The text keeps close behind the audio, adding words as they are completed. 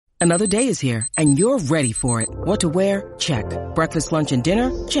Another day is here, and you're ready for it. What to wear? Check. Breakfast, lunch, and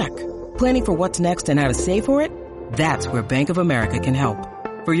dinner? Check. Planning for what's next and how to save for it? That's where Bank of America can help.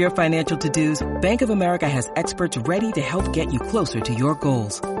 For your financial to-dos, Bank of America has experts ready to help get you closer to your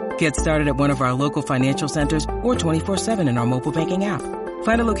goals. Get started at one of our local financial centers or 24/7 in our mobile banking app.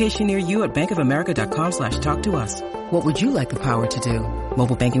 Find a location near you at bankofamerica.com/talktous. What would you like the power to do?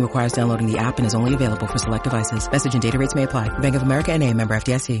 Mobile banking requires downloading the app and is only available for select devices. Message and data rates may apply. Bank of America N.A., member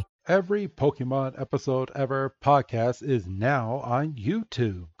FDIC. Every Pokemon Episode Ever podcast is now on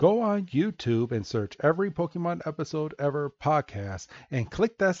YouTube. Go on YouTube and search Every Pokemon Episode Ever podcast and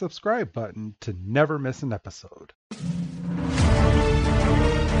click that subscribe button to never miss an episode.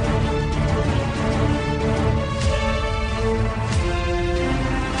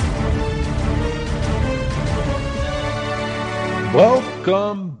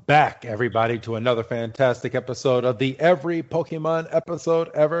 Welcome back, everybody, to another fantastic episode of the Every Pokemon Episode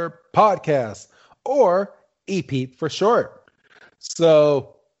Ever podcast, or EPEEP for short.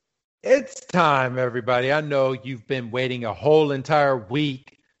 So, it's time, everybody. I know you've been waiting a whole entire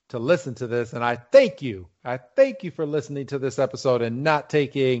week to listen to this, and I thank you. I thank you for listening to this episode and not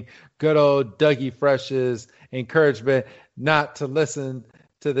taking good old Dougie Fresh's encouragement not to listen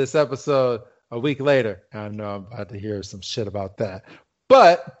to this episode a week later. I know I'm about to hear some shit about that.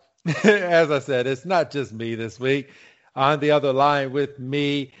 But, as I said, it's not just me this week. On the other line with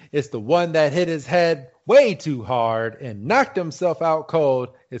me, it's the one that hit his head way too hard and knocked himself out cold.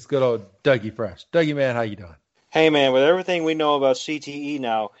 It's good old Dougie Fresh. Dougie, man, how you doing? Hey, man, with everything we know about CTE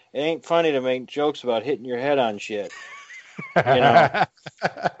now, it ain't funny to make jokes about hitting your head on shit. You know?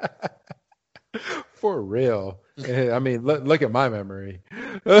 For real. I mean, look at my memory.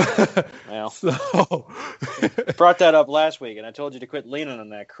 Well, so brought that up last week, and I told you to quit leaning on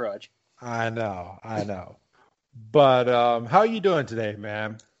that crutch. I know. But how are you doing today,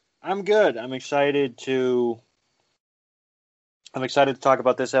 man? I'm good. I'm excited to talk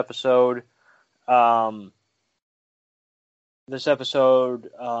about this episode. This episode,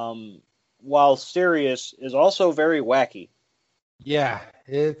 while serious, is also very wacky. Yeah,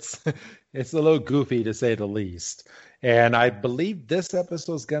 it's a little goofy to say the least. And I believe this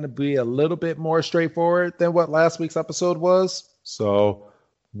episode is going to be a little bit more straightforward than what last week's episode was. So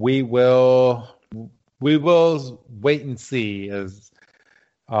we will wait and see as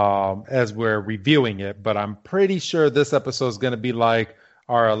we're reviewing it. But I'm pretty sure this episode is going to be like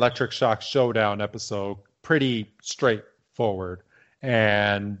our Electric Shock Showdown episode, pretty straightforward.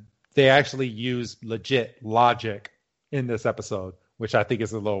 And they actually use legit logic in this episode, which I think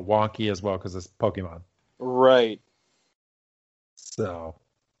is a little wonky as well because it's Pokemon. Right. So,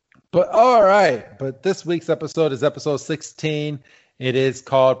 but all right. But this week's episode is episode 16. It is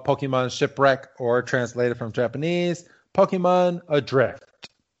called Pokemon Shipwreck, or translated from Japanese, Pokemon Adrift.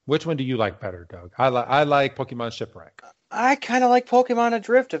 Which one do you like better, Doug? I like Pokemon Shipwreck. I kind of like Pokemon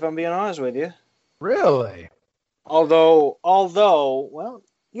Adrift, if I'm being honest with you. Really? Although, well,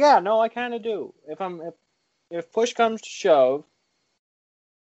 yeah, no, I kind of do. If push comes to shove,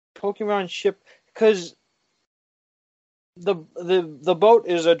 Pokemon Ship, because the boat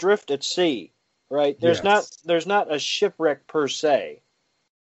is adrift at sea, right? There's not a shipwreck per se.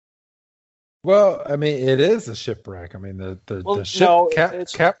 Well, I mean, it is a shipwreck. I mean, the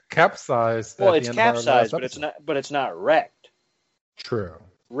ship capsized. Well, it's capsized, but it's not wrecked. True.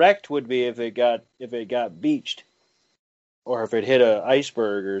 Wrecked would be if it got beached, or if it hit an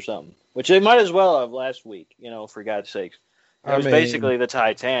iceberg or something, which they might as well have last week. For God's sakes, it was basically the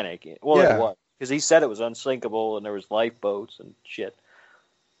Titanic. Well, yeah. It was, because he said it was unsinkable and there was lifeboats and shit.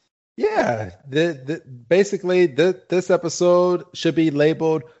 Yeah, basically this episode should be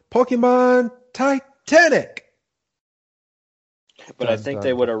labeled Pokemon Titanic. But I think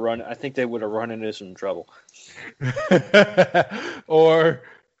they would have run into some trouble. Or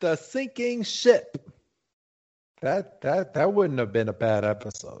the sinking ship. That wouldn't have been a bad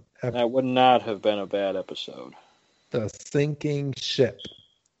episode. That would not have been a bad episode. The sinking ship.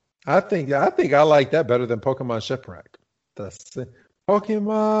 I think I like that better than Pokemon Shipwreck.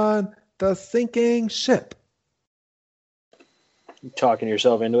 Pokemon the sinking ship. You talking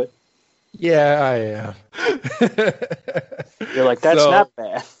yourself into it? Yeah, I am. You're like, that's not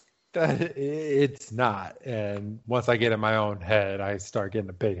bad. It's not. And once I get in my own head, I start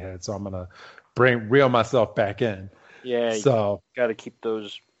getting a big head. So I'm gonna reel myself back in. Yeah. So got to keep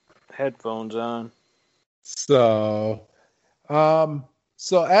those headphones on. So,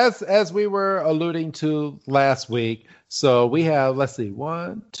 so as we were alluding to last week, so we have, let's see,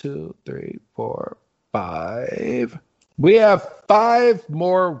 1, 2, 3, 4, 5. We have 5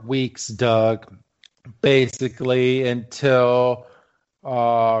 more weeks, Doug, basically until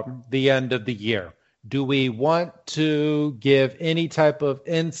the end of the year. Do we want to give any type of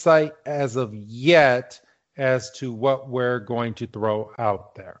insight as of yet as to what we're going to throw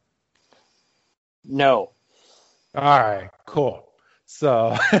out there? No. All right, cool.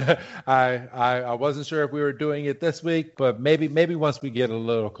 So I wasn't sure if we were doing it this week, but maybe once we get a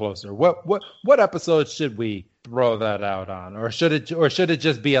little closer. What episode should we throw that out on, or should it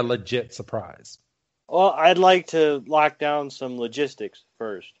just be a legit surprise? Well, I'd like to lock down some logistics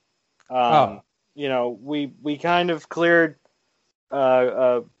first. You know, we kind of cleared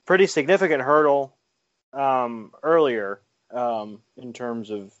a pretty significant hurdle earlier in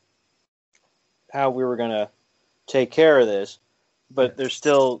terms of how we were going to take care of this, but there's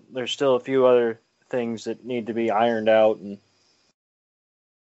still a few other things that need to be ironed out, and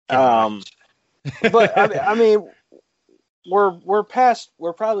but I mean we're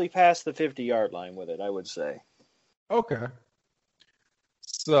probably past the 50-yard line with it, I would say. Okay.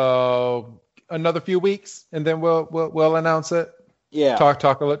 So another few weeks, and then we'll announce it. Yeah.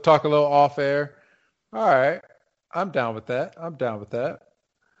 Talk a little off air. All right, I'm down with that.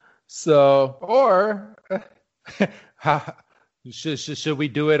 So, or should we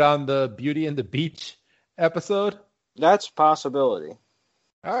do it on the Beauty and the Beach episode? That's a possibility.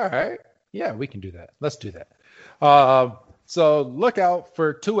 All right. Yeah, we can do that. Let's do that. So look out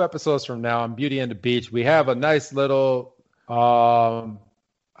for 2 episodes from now on Beauty and the Beach. We have a nice little,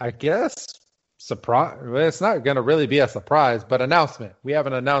 I guess, surprise. Well, it's not going to really be a surprise, but announcement. We have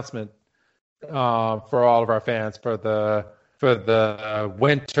an announcement for all of our fans for the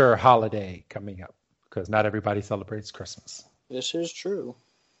winter holiday coming up, because not everybody celebrates Christmas. This is true.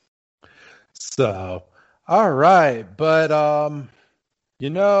 So, all right, but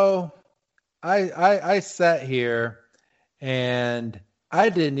I sat here and I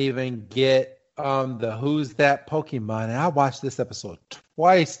didn't even get the Who's That Pokemon, and I watched this episode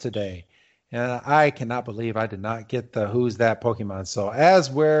twice today, and I cannot believe I did not get the Who's That Pokemon. So as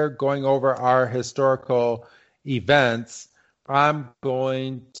we're going over our historical events, I'm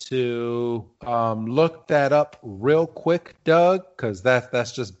going to look that up real quick, Doug, because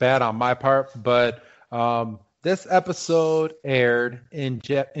that's just bad on my part. But this episode aired in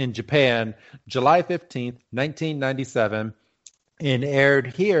Japan July 15th, 1997, and aired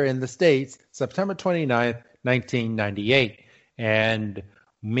here in the States September 29th, 1998. And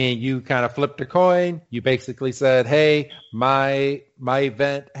me and you kind of flipped a coin. You basically said, hey, my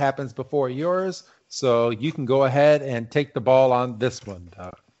event happens before yours, so you can go ahead and take the ball on this one,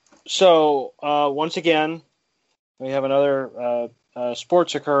 Doug. So, once again, we have another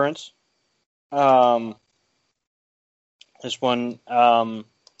sports occurrence. This one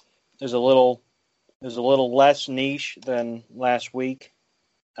is a little less niche than last week.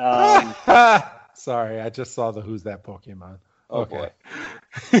 Sorry, I just saw the Who's That Pokemon. Okay.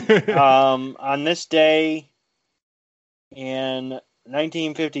 On this day in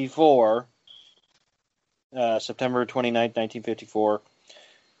 1954, September 29th, 1954,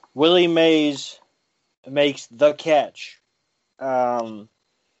 Willie Mays makes the catch. And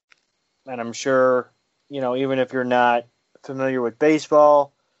I'm sure, even if you're not familiar with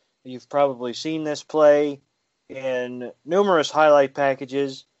baseball, you've probably seen this play in numerous highlight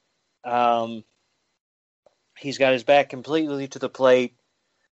packages. He's got his back completely to the plate.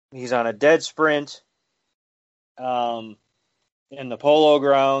 He's on a dead sprint in the Polo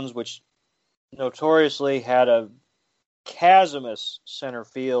Grounds, which notoriously had a chasmous center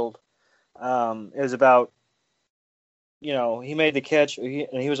field. It was about, he made the catch,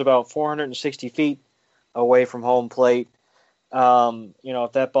 and he was about 460 feet away from home plate.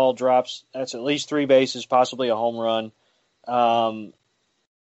 If that ball drops, that's at least 3 bases, possibly a home run.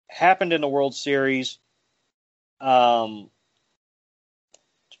 Happened in the World Series,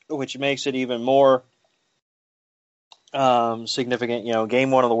 which makes it even more significant.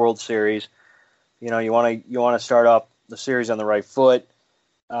 Game 1 of the World Series. You want to start up the series on the right foot.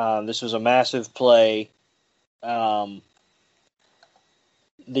 This was a massive play. The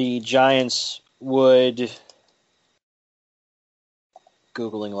Giants would.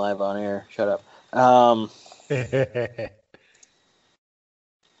 Googling live on air. Shut up.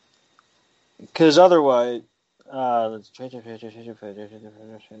 Because otherwise, oh,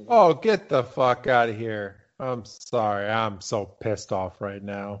 get the fuck out of here! I'm sorry. I'm so pissed off right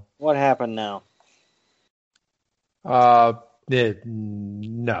now. What happened now?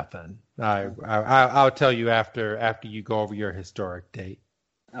 Nothing. I'll tell you after you go over your historic date.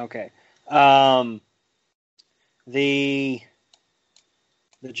 Okay.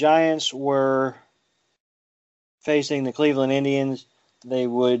 The Giants were facing the Cleveland Indians. They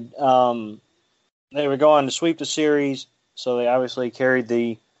would go on to sweep the series so they obviously carried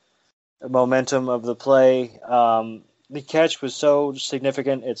the momentum of the play. The catch was so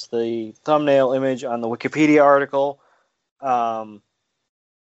significant. It's the thumbnail image on the Wikipedia article.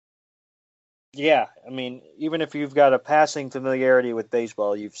 Yeah, I mean, even if you've got a passing familiarity with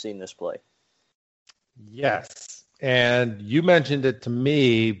baseball, you've seen this play. Yes. And you mentioned it to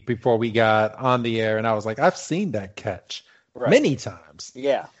me before we got on the air, and I was like, I've seen that catch many times.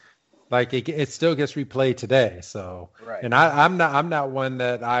 Yeah. Like it still gets replayed today. So, right. And I'm not one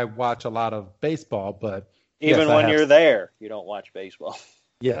that I watch a lot of baseball, but even when you're there, you don't watch baseball.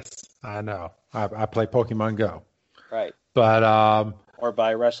 Yes, I know. I play Pokemon Go. Right. But or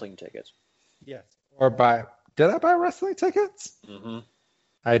buy wrestling tickets. Yes. Did I buy wrestling tickets? Mm-hmm.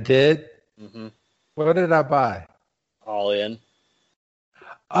 I did. Mm-hmm. What did I buy? All In.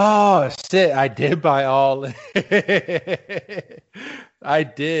 Oh shit! I did buy All In. I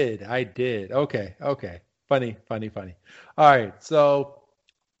did. Okay. Funny. All right. So,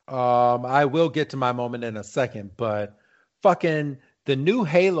 I will get to my moment in a second, but fucking the new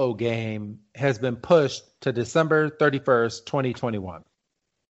Halo game has been pushed to December 31st, 2021.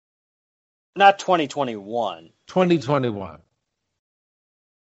 Not 2021. 2021.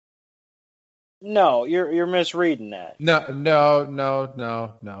 No, you're misreading that. No.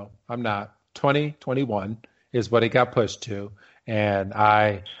 I'm not. 2021 is what it got pushed to. And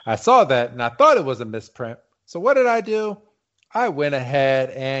I saw that and I thought it was a misprint. So what did I do? I went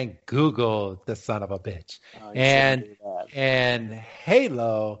ahead and Googled the son of a bitch. And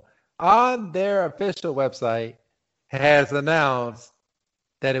Halo on their official website has announced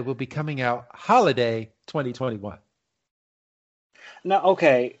that it will be coming out holiday 2021. No,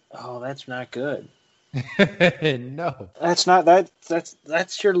 okay. Oh, that's not good. No. That's not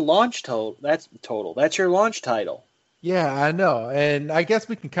that's your launch total. That's your launch title. Yeah, I know. And I guess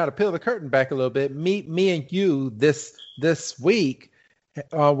we can kind of peel the curtain back a little bit. Me and you this week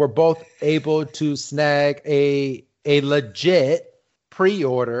were both able to snag a legit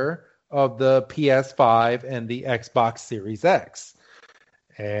pre-order of the PS5 and the Xbox Series X.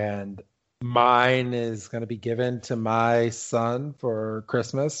 And mine is going to be given to my son for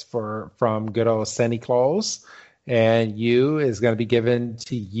Christmas from good old Santa Claus, and you is going to be given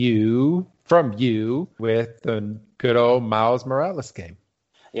to you from you with the good old Miles Morales game.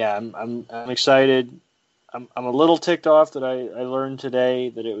 Yeah, I'm excited. I'm a little ticked off that I learned today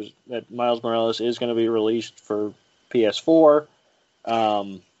that Miles Morales is going to be released for PS4.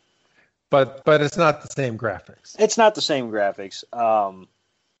 But it's not the same graphics. It's not the same graphics.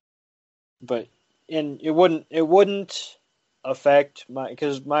 But it wouldn't affect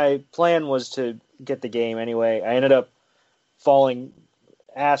because my plan was to get the game anyway. I ended up falling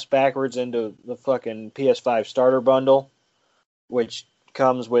ass backwards into the fucking PS5 starter bundle, which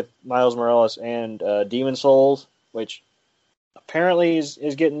comes with Miles Morales and Demon Souls, which apparently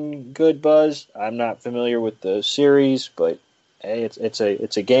is getting good buzz. I'm not familiar with the series, but hey, it's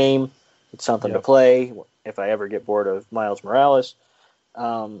a game. It's something to play if I ever get bored of Miles Morales.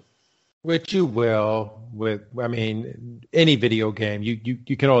 Which you will any video game. You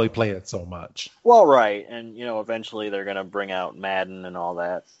can only play it so much. Well, right, and eventually they're gonna bring out Madden and all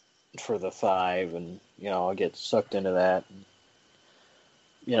that for the 5, and I'll get sucked into that.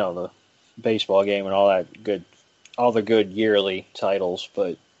 The baseball game and all the good yearly titles.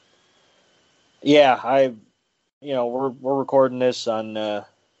 But yeah, we're recording this on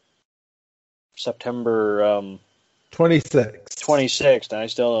September 26th, and I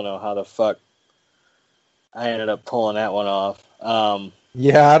still don't know how the fuck I ended up pulling that one off.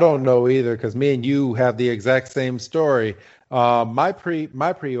 Yeah, I don't know either, because me and you have the exact same story. My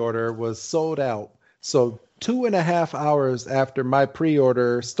pre-order was sold out. So 2.5 hours after my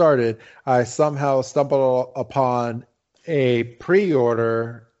pre-order started, I somehow stumbled upon a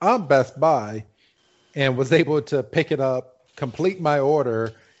pre-order on Best Buy and was able to pick it up, complete my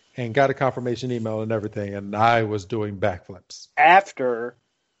order, and got a confirmation email and everything, and I was doing backflips. After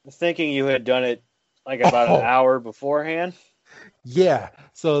thinking you had done it like about an hour beforehand? Yeah.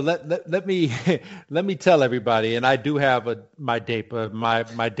 So let me let me tell everybody, and I do have my date, but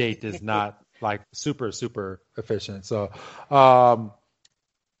my date is not like super efficient. So I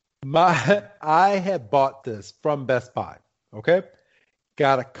had bought this from Best Buy. Okay.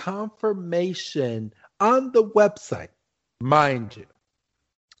 Got a confirmation on the website, mind you.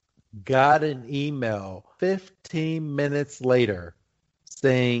 Got an email 15 minutes later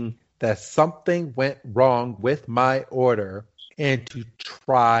saying that something went wrong with my order and to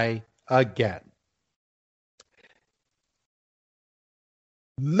try again.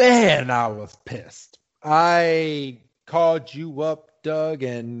 Man, I was pissed. I called you up, Doug,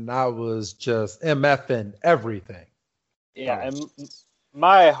 and I was just MFing everything. Yeah, and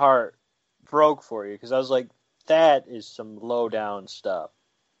my heart broke for you because I was like, that is some low down stuff.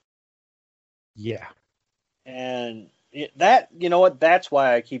 Yeah. And that, you know what? That's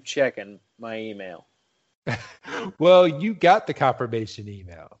why I keep checking my email. Well, you got the confirmation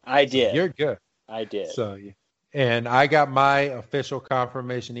email. I So did. you're good. I did. So, and I got my official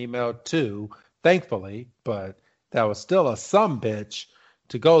confirmation email too, thankfully, but that was still a some bitch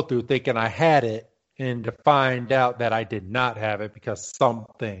to go through thinking I had it and to find out that I did not have it because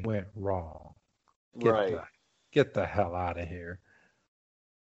something went wrong. Right. Get the hell out of here.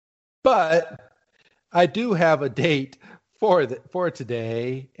 But I do have a date for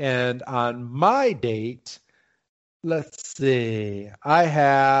today, and on my date, let's see, I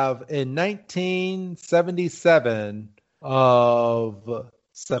have in 1977 of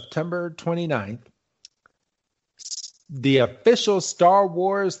September 29th, the official Star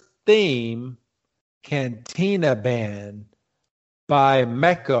Wars theme, Cantina Band by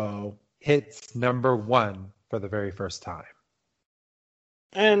Mecco, hits number 1 for the very first time.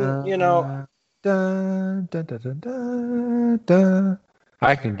 And, you know, Dun, dun, dun, dun, dun, dun.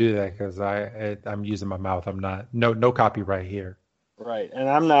 I can do that because I'm using my mouth. I'm not no copyright here. right. And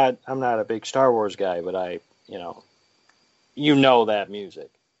I'm not a big Star Wars guy, but I, you know that music.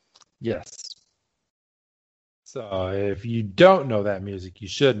 Yes. So if you don't know that music, you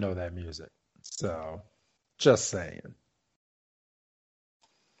should know that music. So just saying.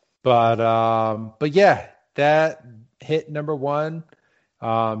 But yeah, that hit number 1.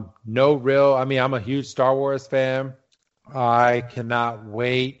 No real, I mean, I'm a huge Star Wars fan. I cannot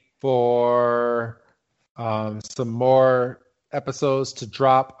wait for some more episodes to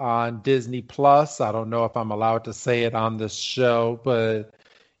drop on Disney Plus. I don't know if I'm allowed to say it on this show, but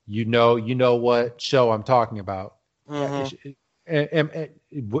you know what show I'm talking about.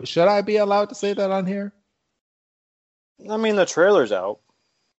 Mm-hmm. Should I be allowed to say that on here? I mean, the trailer's out.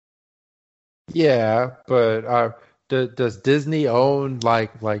 Yeah, but does Disney own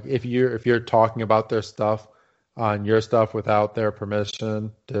like if you're talking about their stuff on your stuff without their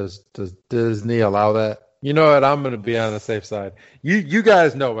permission, does Disney allow that? You know what? I'm going to be on the safe side. You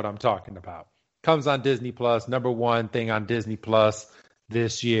guys know what I'm talking about. Comes on Disney Plus, number 1 thing on Disney Plus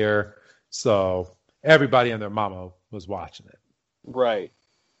this year. So everybody and their mama was watching it. Right.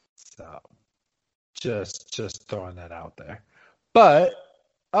 So just throwing that out there. But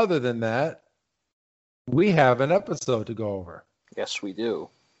other than that, we have an episode to go over. Yes, we do.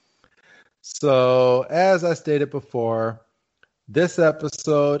 So, as I stated before, this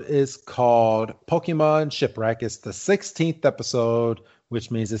episode is called Pokemon Shipwreck. It's the 16th episode, which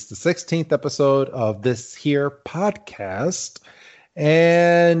means it's the 16th episode of this here podcast.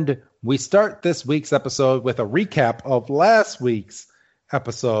 And we start this week's episode with a recap of last week's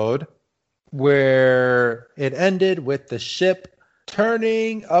episode, where it ended with the ship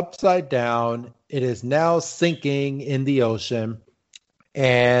turning upside down. It is now sinking in the ocean.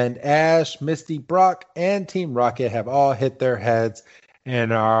 And Ash, Misty, Brock, and Team Rocket have all hit their heads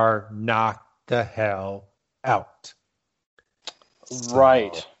and are knocked the hell out.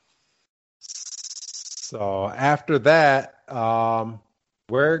 Right. So after that,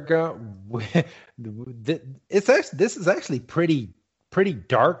 we're going. This is actually pretty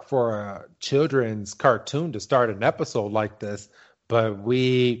dark for a children's cartoon to start an episode like this. But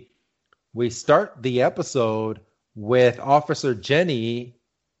we start the episode with Officer Jenny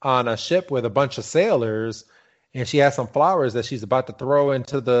on a ship with a bunch of sailors, and she has some flowers that she's about to throw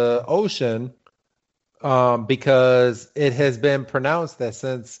into the ocean because it has been pronounced that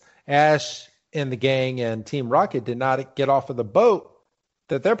since Ash and the gang and Team Rocket did not get off of the boat,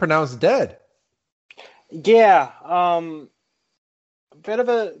 that they're pronounced dead. Yeah, bit of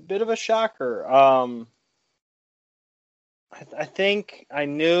a shocker. I think I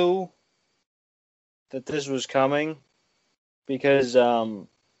knew that this was coming because I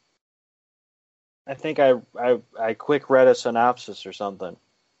think I quick read a synopsis or something,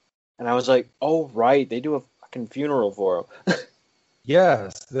 and I was like, oh right, they do a fucking funeral for him.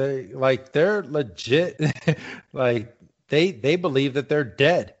 Yes, they're legit. Like they believe that they're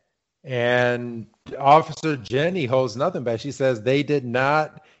dead, and Officer Jenny holds nothing back. She says they did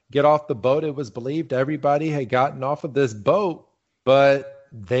not get off the boat. It was believed everybody had gotten off of this boat, but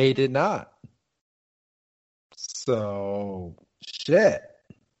they did not. So, shit.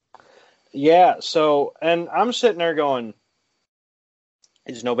 Yeah, so, and I'm sitting there going,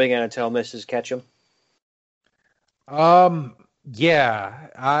 is nobody going to tell Mrs. Ketchum? Yeah,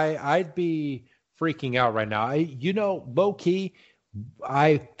 I'd be freaking out right now. Low key,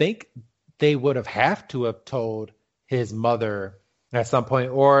 I think they would have to have told his mother at some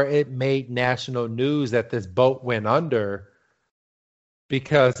point, or it made national news that this boat went under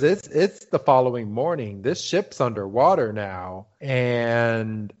because it's the following morning. This ship's underwater now,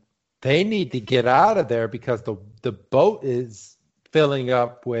 and they need to get out of there because the boat is filling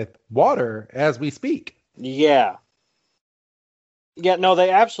up with water as we speak. Yeah. Yeah, no,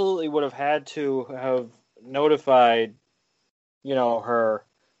 they absolutely would have had to have notified, her,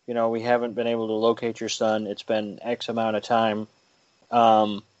 we haven't been able to locate your son. It's been X amount of time.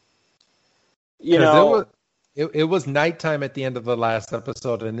 It was nighttime at the end of the last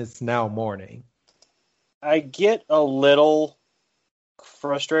episode, and it's now morning. I get a little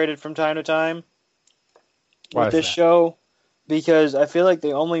frustrated from time to time with this show because I feel like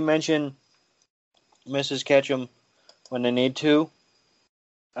they only mention Mrs. Ketchum when they need to.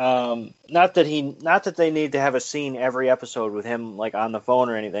 Not that they need to have a scene every episode with him like on the phone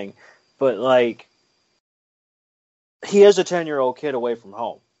or anything, but like he has a 10-year-old kid away from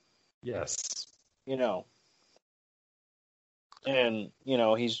home. Yes. And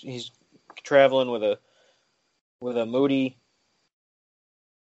he's traveling with a moody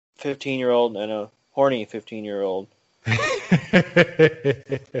 15-year-old and a horny 15-year-old.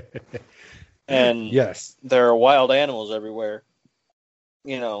 And yes, there are wild animals everywhere.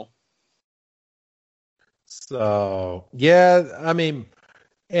 So yeah,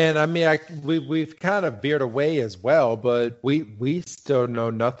 we've kind of veered away as well, but we still know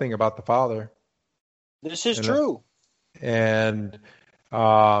nothing about the father. This is true. And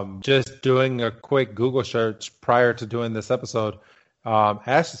just doing a quick Google search prior to doing this episode,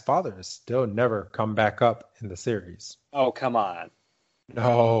 Ash's father has still never come back up in the series. Oh, come on.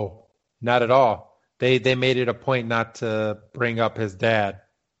 No, not at all. They made it a point not to bring up his dad.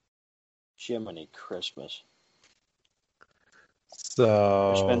 Jiminy Christmas.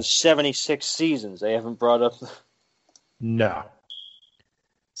 So there's been 76 seasons. They haven't brought up No.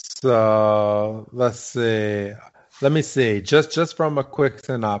 So let's see. Let me see. Just from a quick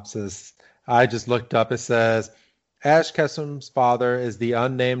synopsis, I just looked up. It says Ash Ketchum's father is the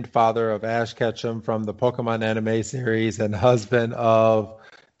unnamed father of Ash Ketchum from the Pokemon anime series and husband of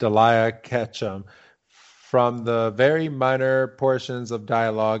Delia Ketchum. From the very minor portions of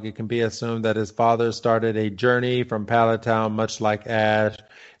dialogue, it can be assumed that his father started a journey from Pallet Town, much like Ash,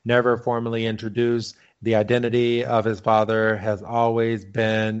 never formally introduced. The identity of his father has always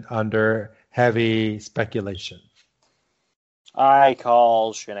been under heavy speculation. I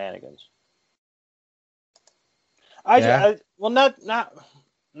call shenanigans. Not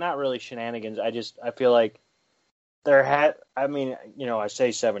really shenanigans. I feel like I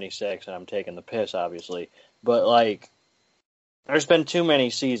say 76 and I'm taking the piss, obviously, but like, there's been too many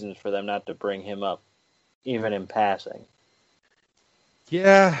seasons for them not to bring him up, even in passing.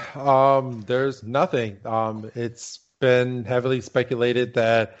 Yeah, there's nothing. It's been heavily speculated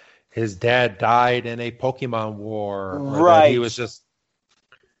that his dad died in a Pokemon war. Or right. That he was just...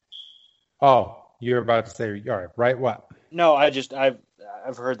 Oh, you're about to say, all right, what? No,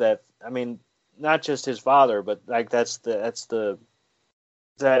 I've heard that. I mean, not just his father, but like that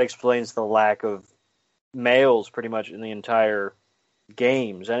explains the lack of males pretty much in the entire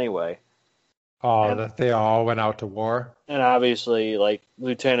games anyway. Oh, that they all went out to war? And obviously, like,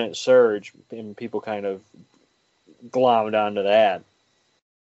 Lieutenant Surge, and people kind of glommed onto that.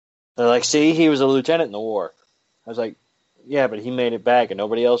 They're like, see, he was a lieutenant in the war. I was like, yeah, but he made it back and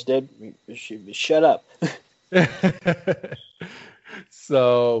nobody else did? Shut up.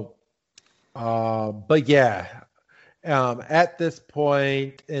 So, but yeah, at this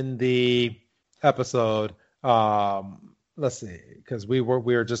point in the episode, let's see, because we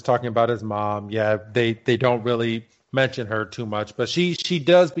were just talking about his mom. Yeah, they don't really mention her too much, but she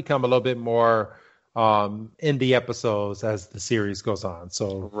does become a little bit more in the episodes as the series goes on.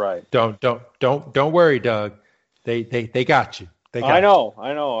 So right, don't worry, Doug. They got you. I know.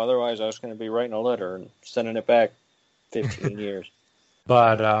 Otherwise, I was going to be writing a letter and sending it back 15 years.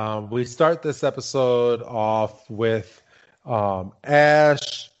 But we start this episode off with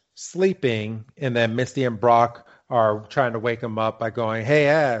Ash sleeping, and then Misty and Brock are trying to wake him up by going, "Hey,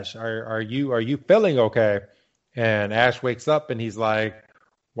 Ash, are you feeling okay?" And Ash wakes up and he's like,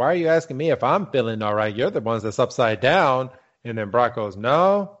 "Why are you asking me if I'm feeling all right? You're the ones that's upside down." And then Brock goes,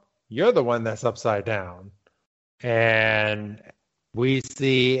 "No, you're the one that's upside down." And we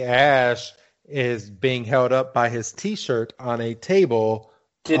see Ash is being held up by his T-shirt on a table.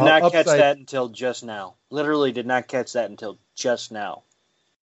 Did not catch that until just now. Literally did not catch that until just now.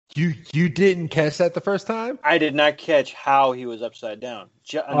 You didn't catch that the first time? I did not catch how he was upside down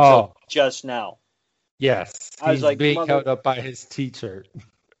until just now. Yes, I was like, being held up by his T-shirt.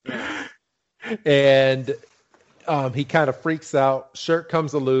 And he kind of freaks out. Shirt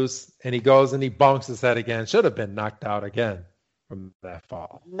comes loose, and he goes and he bonks his head again. Should have been knocked out again from that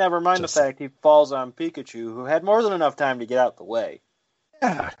fall. Never mind the fact he falls on Pikachu, who had more than enough time to get out the way.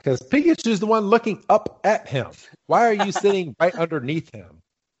 Yeah, because Pikachu's the one looking up at him. Why are you sitting right underneath him?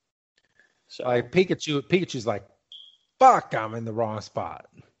 So like Pikachu's like, fuck, I'm in the wrong spot.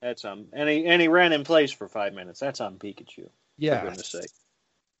 That's and he ran in place for 5 minutes. That's on Pikachu. Yeah. For goodness sake.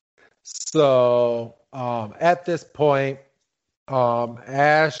 So at this point,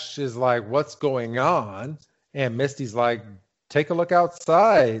 Ash is like, what's going on? And Misty's like, take a look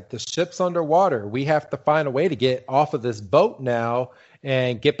outside. The ship's underwater. We have to find a way to get off of this boat now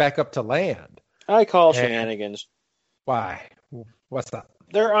and get back up to land. I call shenanigans. Why? What's up?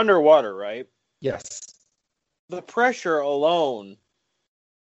 They're underwater, right? Yes. The pressure alone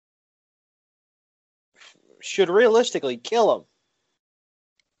should realistically kill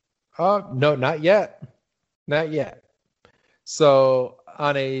them. No, not yet. Not yet. So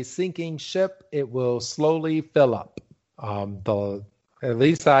on a sinking ship, it will slowly fill up. At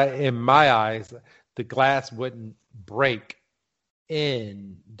least in my eyes, the glass wouldn't break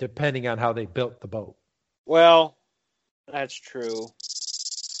in depending on how they built the boat. Well, that's true.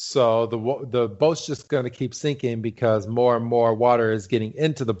 So the boat's just going to keep sinking because more and more water is getting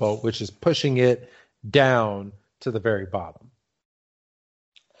into the boat, which is pushing it down to the very bottom.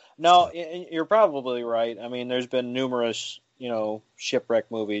 No, you're probably right. I mean, there's been numerous, shipwreck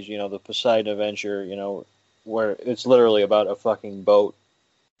movies, the Poseidon Adventure, where it's literally about a fucking boat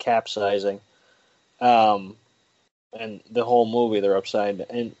capsizing. And the whole movie, they're upside down.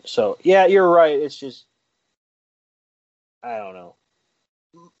 And so, yeah, you're right. It's just, I don't know.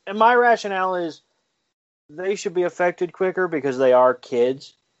 And my rationale is they should be affected quicker because they are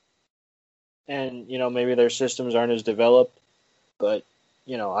kids. And, maybe their systems aren't as developed. But,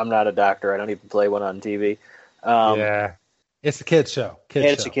 I'm not a doctor. I don't even play one on TV. Yeah. It's a kid's show.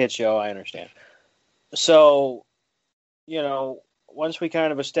 It's a kid's show. I understand. So, once we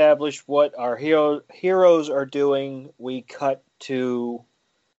kind of establish what our heroes are doing, we cut to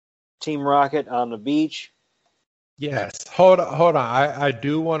Team Rocket on the beach. Yes. Hold on. I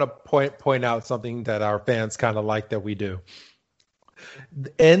do want to point out something that our fans kind of like that we do.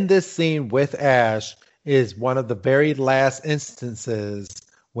 In this scene with Ash is one of the very last instances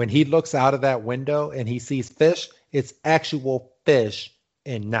when he looks out of that window and he sees fish. It's actual fish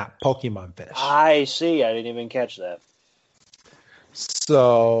and not Pokemon fish. I see. I didn't even catch that.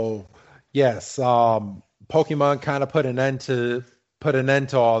 So, yes, Pokemon kind of put an end to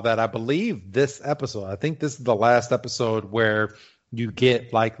all that. I believe this episode. I think this is the last episode where you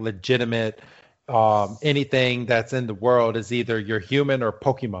get like legitimate anything that's in the world is either you're human or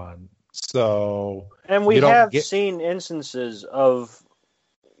Pokemon. So, and we have seen instances of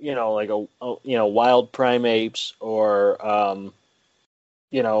like wild primates or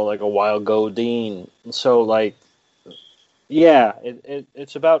like a wild Godine. So like, yeah,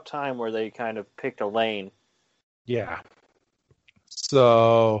 it's about time where they kind of picked a lane. Yeah.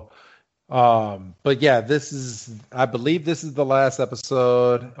 So, but yeah, I believe this is the last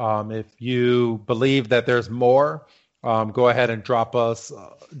episode. If you believe that there's more, go ahead and drop us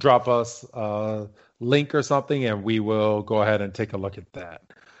a link or something, and we will go ahead and take a look at that.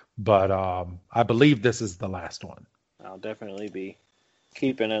 But I believe this is the last one. I'll definitely be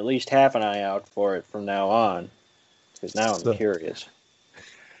keeping at least half an eye out for it from now on, because now I'm curious.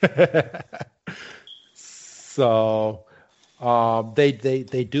 So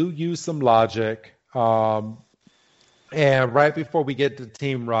they do use some logic. And right before we get to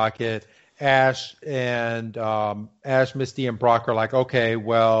Team Rocket, Ash, Misty, and Brock are like, okay,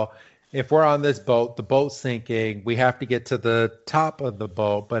 well, if we're on this boat, the boat's sinking, we have to get to the top of the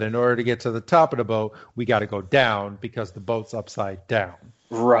boat. But in order to get to the top of the boat, we got to go down because the boat's upside down.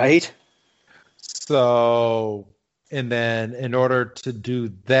 Right. So, and then in order to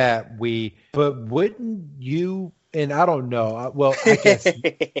do that, but wouldn't you, and I don't know, well, I guess,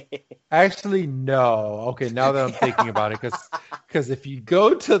 actually, no. Okay, now that I'm thinking about it, because if you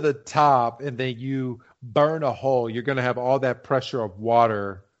go to the top and then you burn a hole, you're going to have all that pressure of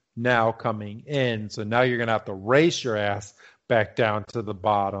water now coming in. So now you're going to have to race your ass back down to the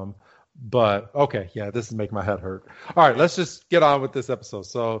bottom. But okay, yeah, this is making my head hurt. All right, let's just get on with this episode.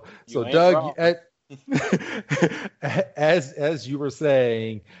 So Doug, as you were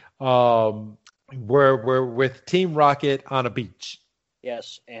saying, we're with Team Rocket on a beach.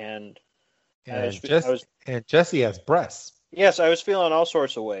 Yes, and Jessie has breasts. Yes, I was feeling all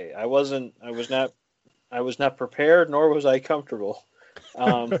sorts of way. I was not prepared, nor was I comfortable.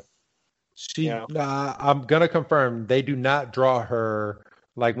 I'm gonna confirm they do not draw her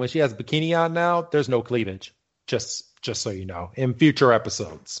like when she has a bikini on now. There's no cleavage. Just so you know, in future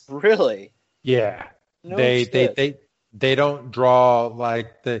episodes. Really? Yeah. No they shit. they don't draw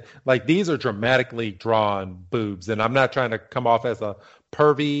like these are dramatically drawn boobs, and I'm not trying to come off as a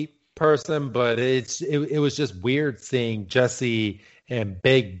pervy person, but it was just weird seeing Jesse and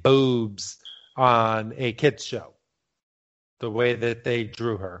big boobs on a kids show. The way that they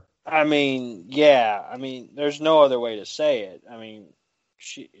drew her. I mean, yeah. I mean, there's no other way to say it. I mean,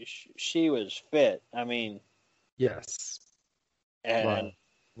 she was fit. I mean, Yes. and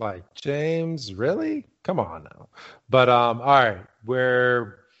Like James, really? Come on now. But all right,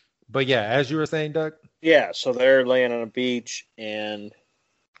 but yeah, as you were saying, Doug. yeah. So they're laying on a beach, and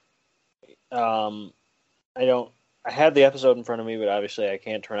I don't. I had the episode in front of me, but obviously I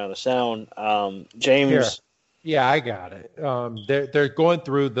can't turn on the sound. James. Here. Yeah, I got it. They're going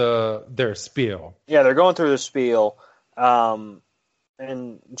through their spiel. Yeah, they're going through the spiel, and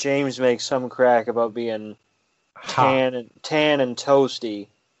James makes some crack about being tan and toasty.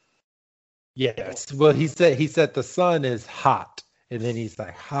 Yes. Well, he said the sun is hot, and then he's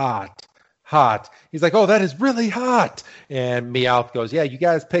like hot. He's like, oh, that is really hot. And Meowth goes, yeah, you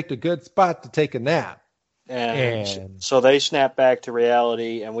guys picked a good spot to take a nap. And so they snap back to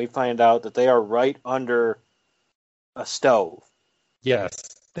reality, and we find out that they are right under a stove.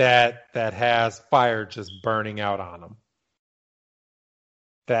 Yes, that has fire just burning out on them.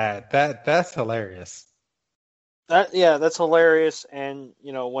 That's hilarious. That's hilarious. And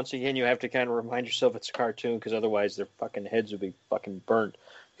once again, you have to kind of remind yourself it's a cartoon, because otherwise their fucking heads would be fucking burnt,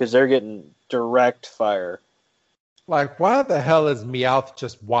 because they're getting direct fire. Like, why the hell is Meowth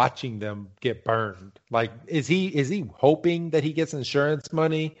just watching them get burned? Like, is he hoping that he gets insurance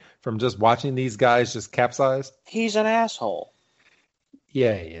money from just watching these guys just capsize? He's an asshole.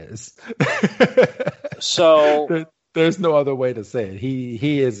 Yeah, he is. So there's no other way to say it.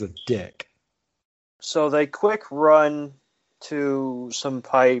 He is a dick. So they quick run to some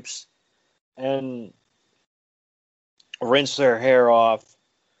pipes and rinse their hair off,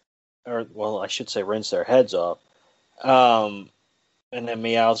 or well, I should say rinse their heads off. And then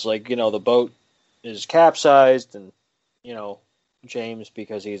Meowth's like, the boat is capsized, and James,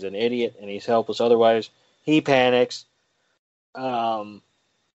 because he's an idiot and he's helpless otherwise, he panics.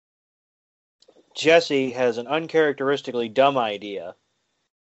 Jesse has an uncharacteristically dumb idea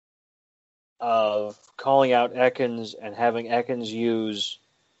of calling out Ekans and having Ekans use,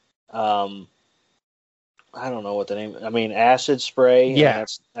 I don't know what the name. I mean, acid spray. Yeah,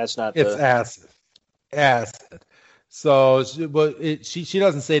 that's not. It's acid. Acid. So she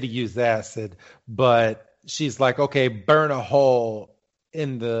doesn't say to use acid, but she's like, okay, burn a hole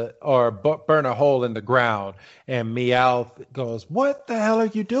in the ground. And Meowth goes, what the hell are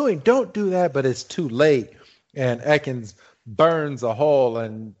you doing? Don't do that. But it's too late. And Ekans burns a hole,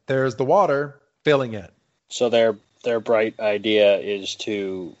 and there's the water filling it. So their bright idea is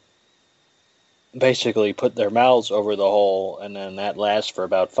to basically put their mouths over the hole, and then that lasts for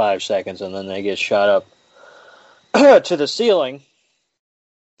about 5 seconds, and then they get shot up to the ceiling.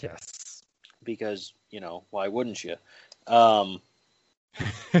 Yes. Because, why wouldn't you? And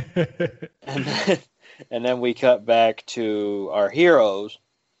then we cut back to our heroes,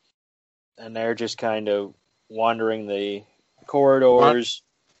 and they're just kind of wandering the corridors.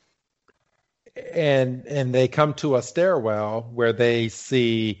 And they come to a stairwell where they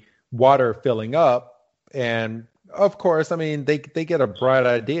see water filling up, and of course, I mean, they get a bright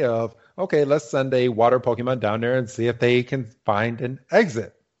idea of, okay, let's send a water Pokemon down there and see if they can find an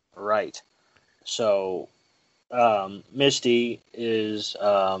exit. Right. So Misty is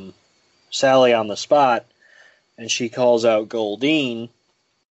Sally on the spot, and she calls out Goldeen.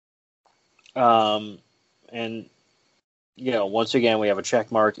 And once again, we have a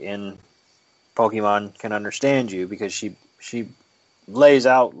check mark in Pokemon Can Understand You, because she lays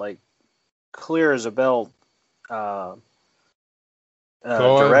out like clear as a bell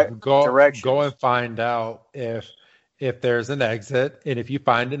directions. Go and find out if there's an exit, and if you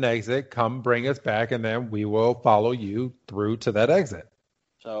find an exit, come bring us back, and then we will follow you through to that exit.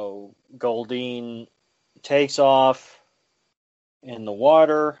 So Goldeen takes off in the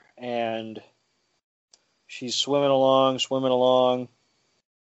water, and she's swimming along.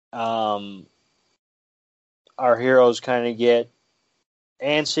 Our heroes kind of get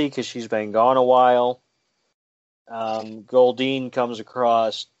antsy because she's been gone a while. Goldeen comes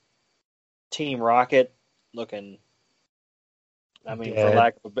across Team Rocket looking, I mean,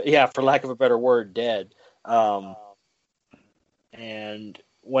 dead. for lack of a better word, dead. And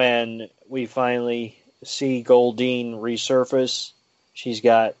when we finally see Goldeen resurface, she's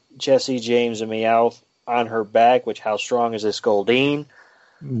got Jesse, James, and Meowth on her back, which how strong is this Goldeen?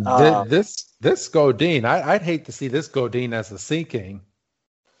 This Godine, I'd hate to see this Godine as a sinking.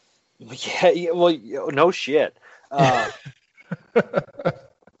 Yeah, well, no shit.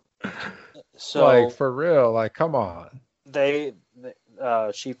 So like for real, like come on.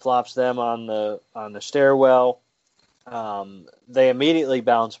 She flops them on the stairwell. They immediately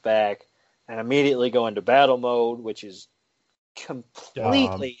bounce back and immediately go into battle mode, which is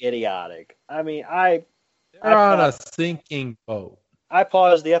completely idiotic. I mean, they're on a sinking boat. I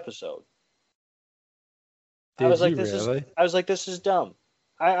paused the episode. Did I was you really? I was like, this is dumb.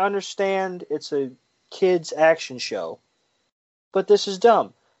 I understand it's a kids action show, but this is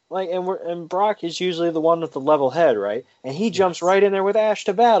dumb. Like, and Brock is usually the one with the level head, right? And he jumps right in there with Ash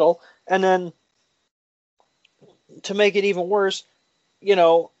to battle, and then to make it even worse,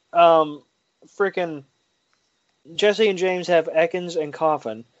 freaking Jesse and James have Ekans and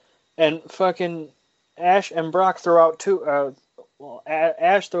Coffin, and fucking Ash and Brock throw out two.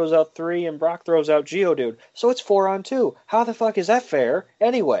 Ash throws out 3 and Brock throws out Geodude. So it's 4-on-2. How the fuck is that fair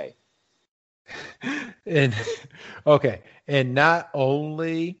anyway? And okay, and not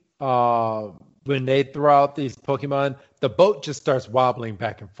only when they throw out these Pokemon, the boat just starts wobbling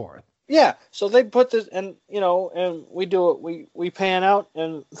back and forth. Yeah, so they put this, and and we do it. We pan out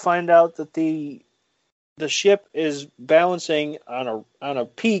and find out that the ship is balancing on a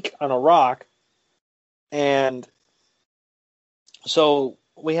peak on a rock, and so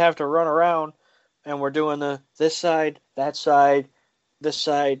we have to run around, and we're doing this side, that side, this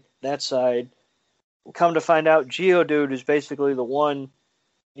side, that side. Come to find out, Geodude is basically the one,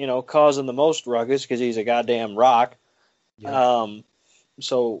 causing the most ruckus because he's a goddamn rock. Yeah.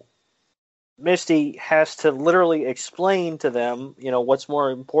 So Misty has to literally explain to them, what's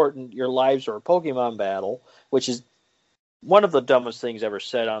more important, your lives or a Pokemon battle, which is one of the dumbest things ever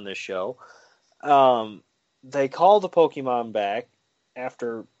said on this show. They call the Pokemon back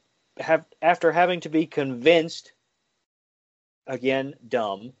after having to be convinced, again,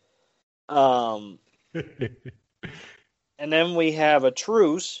 dumb. And then we have a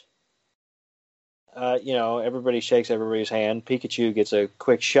truce. Everybody shakes everybody's hand. Pikachu gets a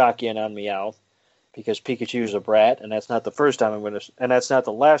quick shock in on Meowth because Pikachu's a brat, and that's not the first time and that's not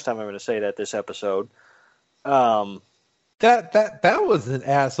the last time I'm going to say that this episode. That was an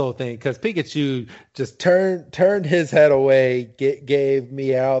asshole thing because Pikachu just turned his head away, gave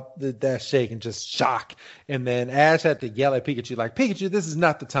Meowth that shake and just shock, and then Ash had to yell at Pikachu like, "Pikachu, this is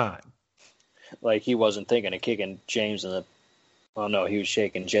not the time." Like he wasn't thinking of kicking James in the. Oh no, he was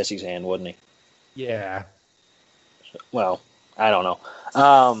shaking Jesse's hand, wasn't he? Yeah. Well, I don't know.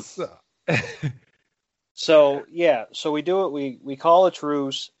 So we do it. We call a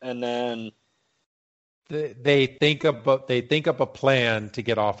truce, and then they think up a plan to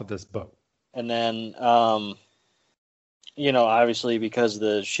get off of this boat. And then, obviously because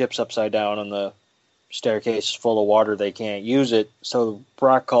the ship's upside down and the staircase is full of water, they can't use it. So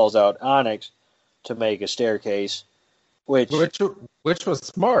Brock calls out Onyx to make a staircase, which was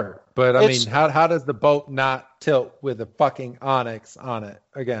smart. But I mean, how does the boat not tilt with a fucking Onyx on it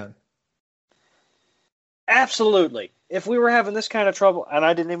again? Absolutely. If we were having this kind of trouble, and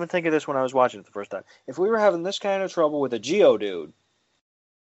I didn't even think of this when I was watching it the first time, if we were having this kind of trouble with a Geodude,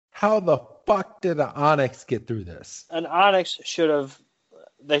 how the fuck did an Onyx get through this? An Onyx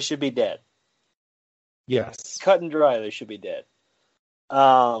they should be dead. Yes. Cut and dry, they should be dead.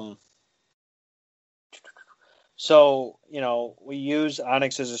 So, we use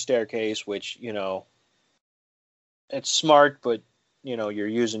Onyx as a staircase, which, it's smart, but, you're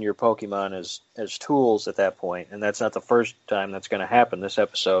using your Pokemon as tools at that point, and that's not the first time that's going to happen this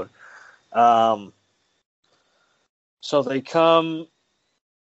episode. So they come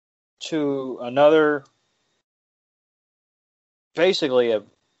to another, basically a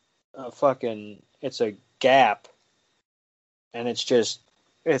fucking, it's a gap, and it's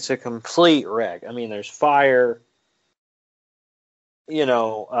a complete wreck. I mean, there's fire,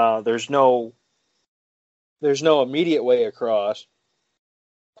 there's no immediate way across.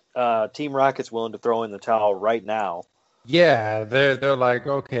 Team Rocket's willing to throw in the towel right now. Yeah, they're like,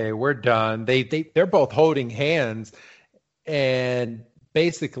 okay, we're done. They're both holding hands and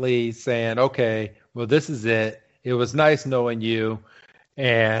basically saying, okay, well, this is it. It was nice knowing you.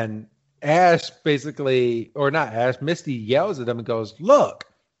 And Ash basically, or not Ash, Misty yells at him and goes, look,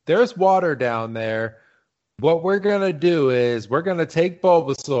 there's water down there. What we're going to do is we're going to take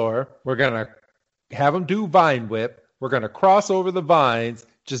Bulbasaur. We're going to have him do Vine Whip. We're going to cross over the vines.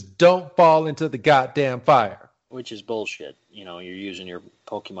 Just don't fall into the goddamn fire. Which is bullshit. You're using your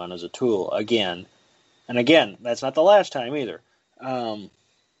Pokemon as a tool again. And again, that's not the last time either.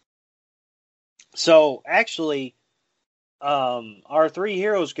 So, actually, our three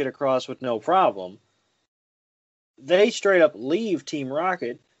heroes get across with no problem. They straight up leave Team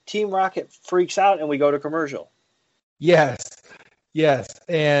Rocket. Team Rocket freaks out, and we go to commercial. Yes, yes.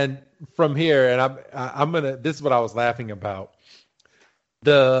 And from here, and I'm gonna. This is what I was laughing about.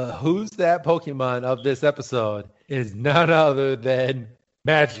 The Who's That Pokemon of this episode is none other than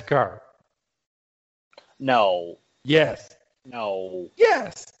Magikarp. No. Yes. No.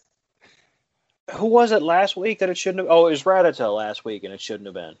 Yes. Who was it last week that it shouldn't have? Oh, it was Rattata last week, and it shouldn't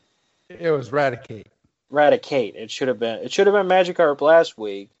have been. It was Raticate. Raticate. It should have been. It should have been Magikarp last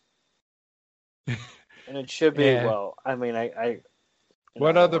week, and it should be. Yeah. Well, I mean,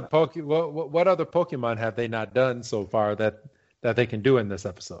 What other Pokemon have they not done so far that they can do in this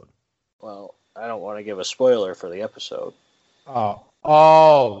episode? Well, I don't want to give a spoiler for the episode. Oh.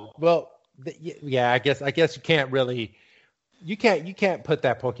 Well, yeah. I guess you can't really. You can't put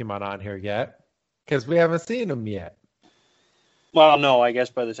that Pokemon on here yet because we haven't seen them yet. Well, no, I guess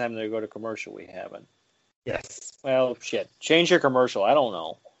by the time they go to commercial, we haven't. Yes. Well, shit. Change your commercial. I don't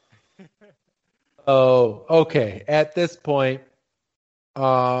know. Oh, okay. At this point,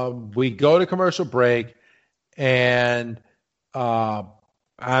 we go to commercial break, and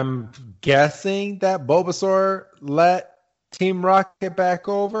I'm guessing that Bulbasaur let Team Rocket back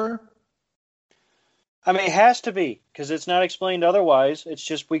over. I mean, it has to be because it's not explained otherwise. It's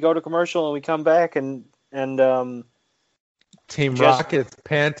just we go to commercial and we come back and Team Rocket's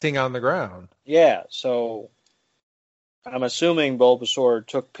panting on the ground. Yeah, so I'm assuming Bulbasaur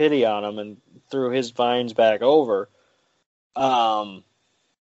took pity on him and threw his vines back over.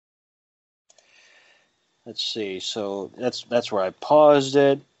 Let's see. So that's where I paused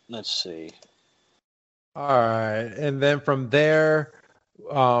it. Let's see. All right, and then from there,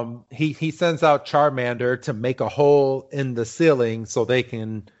 he sends out Charmander to make a hole in the ceiling so they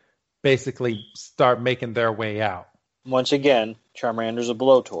can basically start making their way out. Once again, Charmander's a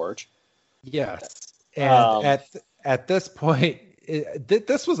blowtorch. Yes, and at this point,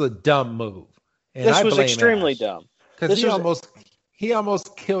 this was a dumb move. And this was extremely dumb because he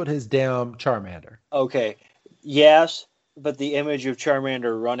almost killed his damn Charmander. Okay, yes, but the image of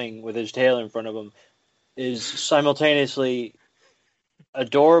Charmander running with his tail in front of him is simultaneously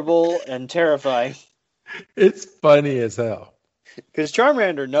adorable and terrifying. It's funny as hell because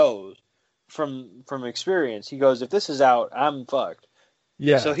Charmander knows from experience. He goes, if this is out, I'm fucked.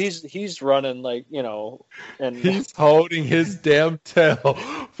 Yeah. So he's running like, you know, and he's holding his damn tail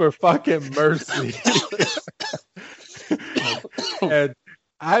for fucking mercy. And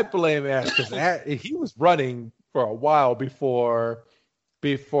I blame Ash because he was running for a while before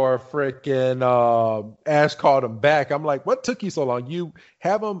freaking Ash called him back. I'm like, what took you so long? You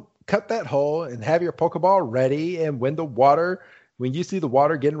have him cut that hole and have your Pokeball ready, and when you see the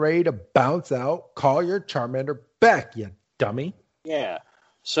water getting ready to bounce out, call your Charmander back, you dummy. Yeah.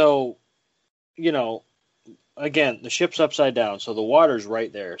 So, you know, again, the ship's upside down, so the water's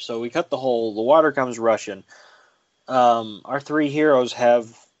right there. So we cut the hole, the water comes rushing. Our three heroes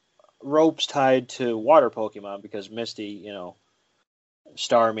have ropes tied to water Pokemon because Misty, you know,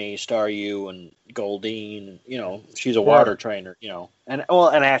 Starmie, Staryu, and Goldeen, you know, she's a water trainer, you know, and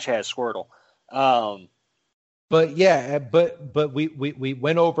Ash has Squirtle. But yeah, but we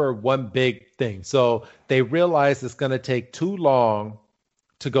went over one big thing. So they realized it's going to take too long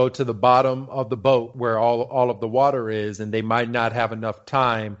to go to the bottom of the boat where all of the water is, and they might not have enough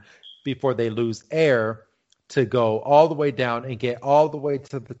time before they lose air to go all the way down and get all the way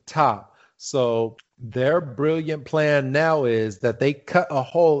to the top. So their brilliant plan now is that they cut a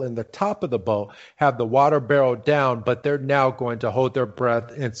hole in the top of the boat, have the water barrel down, but they're now going to hold their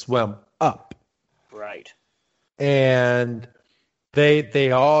breath and swim up. Right. And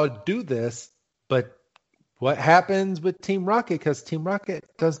they all do this, but what happens with Team Rocket? Because Team Rocket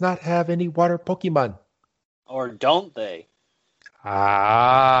does not have any water Pokemon. Or don't they?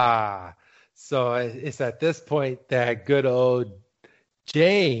 So it's at this point that good old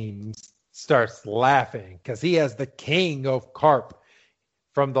James starts laughing because he has the king of carp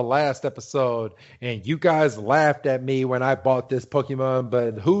from the last episode. And you guys laughed at me when I bought this Pokemon,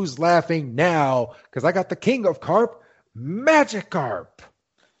 but who's laughing now? Because I got the king of carp, Magikarp.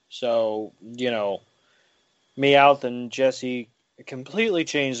 So, you know, Meowth and Jessie completely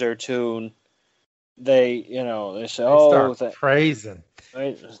changed their tune. They say, praising.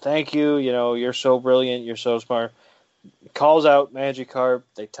 Thank you. You know, you're so brilliant. You're so smart. Calls out Magikarp.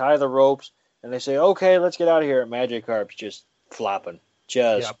 They tie the ropes and they say, okay, let's get out of here. Magikarp's just flopping.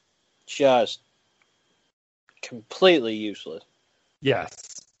 Just completely useless.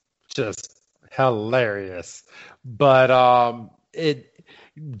 Yes. Just hilarious. But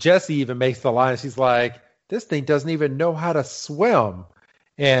Jessie even makes the line. She's like, this thing doesn't even know how to swim.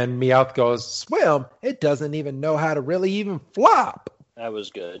 And Meowth goes, swim? It doesn't even know how to really even flop. That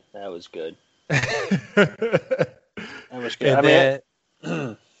was good. That was good. That was good.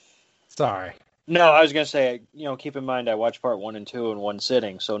 Sorry. No, I was going to say, keep in mind I watched part 1 and 2 in one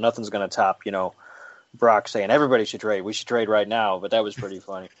sitting, so nothing's going to top, Brock saying, everybody should trade. We should trade right now, but that was pretty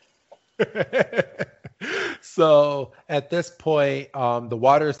funny. So at this point, the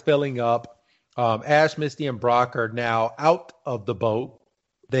water is filling up. Ash, Misty, and Brock are now out of the boat.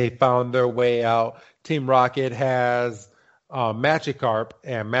 They found their way out. Team Rocket has Magikarp,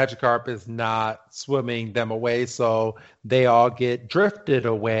 and Magikarp is not swimming them away, so they all get drifted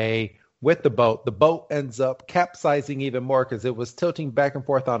away with the boat. The boat ends up capsizing even more because it was tilting back and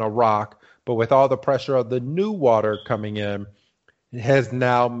forth on a rock, but with all the pressure of the new water coming in, it has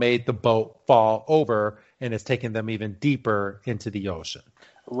now made the boat fall over and it's taken them even deeper into the ocean.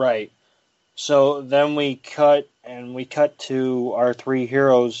 Right. So then we cut to our 3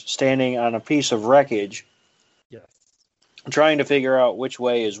 heroes standing on a piece of wreckage. Yes. Trying to figure out which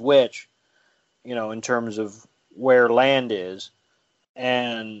way is which, in terms of where land is.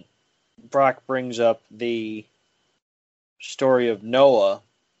 And Brock brings up the story of Noah,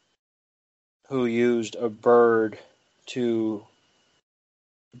 who used a bird to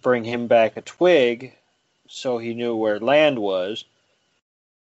bring him back a twig so he knew where land was.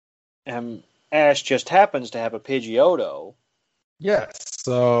 And Ash just happens to have a Pidgeotto. Yes,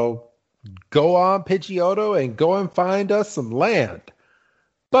 so go on, Pidgeotto, and go and find us some land.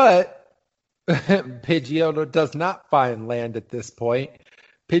 But Pidgeotto does not find land at this point.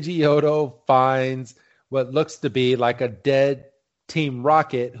 Pidgeotto finds what looks to be like a dead Team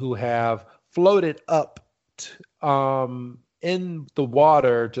Rocket who have floated up in the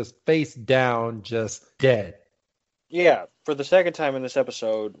water, just face down, just dead. Yeah, for the second time in this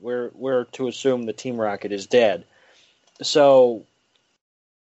episode, we're to assume the Team Rocket is dead. So,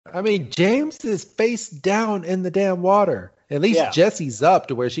 I mean, James is face down in the damn water. At least Jessie's up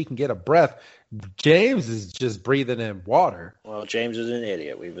to where she can get a breath. James is just breathing in water. Well, James is an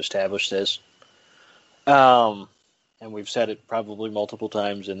idiot. We've established this. And we've said it probably multiple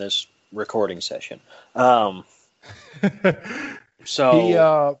times in this recording session. But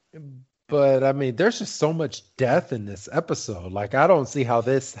I mean, there's just so much death in this episode. Like, I don't see how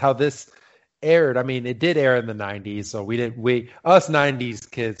this aired. I mean, it did air in the 90s, so us 90s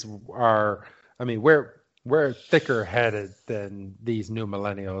kids are, I mean, we're thicker headed than these new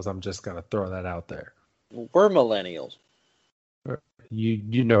millennials. I'm just gonna throw that out there. We're millennials.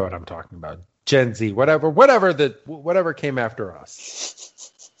 You know what I'm talking about. Gen Z, whatever came after us.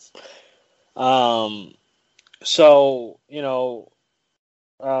 So,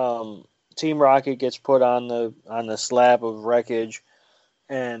 Team Rocket gets put on the slab of wreckage,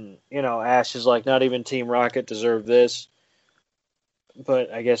 and Ash is like, not even Team Rocket deserved this.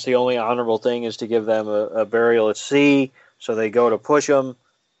 But I guess the only honorable thing is to give them a burial at sea, so they go to push them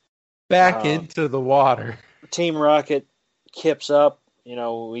back into the water. Team Rocket kips up.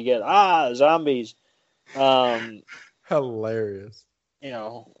 We get zombies. Hilarious.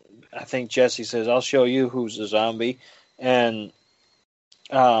 I think Jessie says, "I'll show you who's a zombie," and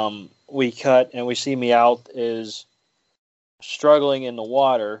we cut and we see Meowth is struggling in the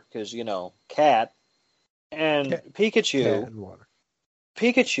water because cat and Pikachu. Cat in water.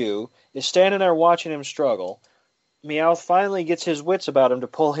 Pikachu is standing there watching him struggle. Meowth finally gets his wits about him to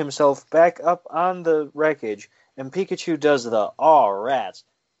pull himself back up on the wreckage, and Pikachu does the "aw, rats."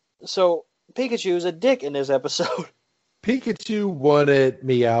 So Pikachu is a dick in this episode. Pikachu wanted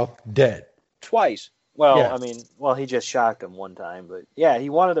Meowth dead. Twice. Well, yes. I mean, he just shocked him one time, but yeah, he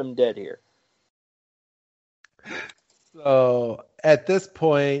wanted him dead here. So at this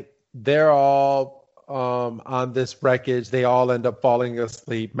point, they're all on this wreckage. They all end up falling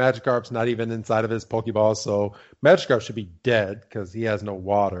asleep. Magikarp's not even inside of his Pokeball, so Magikarp should be dead because he has no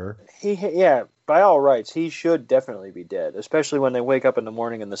water. By all rights, he should definitely be dead, especially when they wake up in the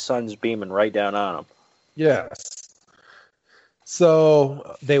morning and the sun's beaming right down on him. Yes.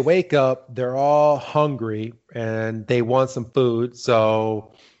 So they wake up, they're all hungry, and they want some food.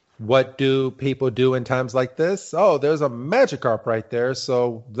 So what do people do in times like this? Oh, there's a Magikarp right there,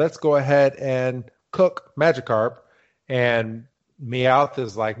 so let's go ahead and cook Magikarp. And Meowth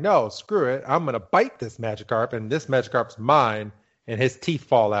is like, no, screw it. I'm going to bite this Magikarp, and this Magikarp's mine. And his teeth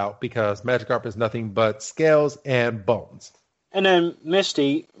fall out because Magikarp is nothing but scales and bones. And then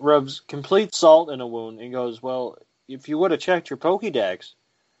Misty rubs complete salt in a wound and goes, well, if you would have checked your Pokédex.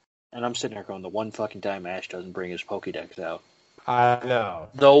 And I'm sitting there going, the one fucking time Ash doesn't bring his Pokédex out. I know.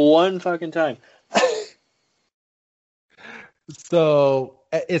 The one fucking time. So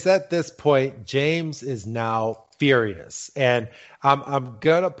it's at this point, James is now furious. And I'm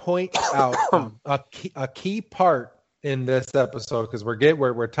going to point out a key part in this episode, because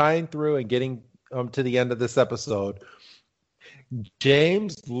we're tying through and getting to the end of this episode.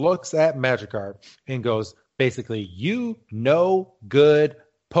 James looks at Magikarp and goes, basically, you no good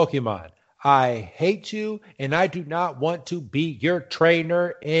Pokemon. I hate you, and I do not want to be your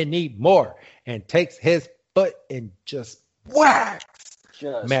trainer anymore. And takes his foot and just whacks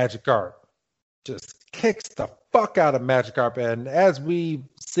Magikarp. Just kicks the fuck out of Magikarp. And as we've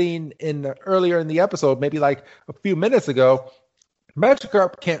seen earlier in the episode, maybe like a few minutes ago,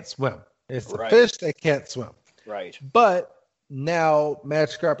 Magikarp can't swim. It's a fish that can't swim. Right. But now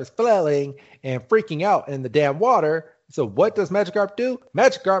Magikarp is flailing and freaking out in the damn water. So what does Magikarp do?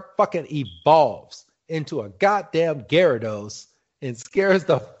 Magikarp fucking evolves into a goddamn Gyarados and scares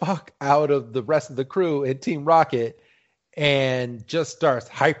the fuck out of the rest of the crew in Team Rocket and just starts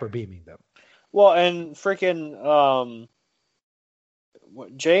hyper beaming them. Well, and freaking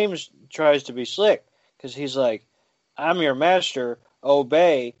James tries to be slick because he's like, I'm your master,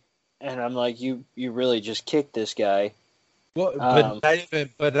 obey. And I'm like, you really just kicked this guy. Well,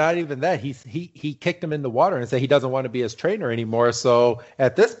 but not even that. He kicked him in the water and said he doesn't want to be his trainer anymore. So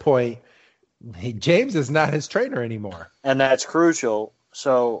at this point, James is not his trainer anymore. And that's crucial.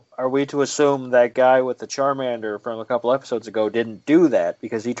 So are we to assume that guy with the Charmander from a couple episodes ago didn't do that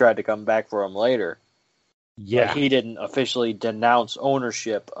because he tried to come back for him later? Yeah. Like he didn't officially denounce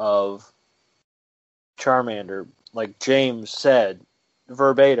ownership of Charmander. Like James said,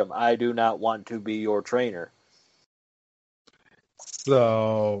 verbatim, I do not want to be your trainer.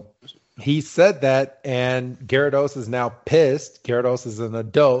 So he said that, and Gyarados is now pissed. Gyarados is an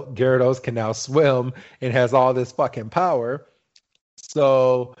adult. Gyarados can now swim and has all this fucking power.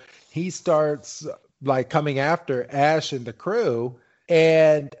 So he starts like coming after Ash and the crew,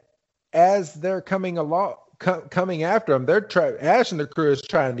 and as they're coming after him, Ash and the crew is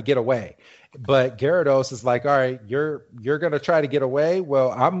trying to get away. But Gyarados is like, all right, you're gonna try to get away.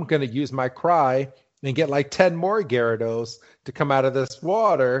 Well, I'm gonna use my cry and get like 10 more Gyarados to come out of this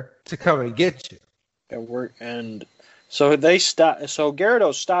water to come and get you. And so they stop. So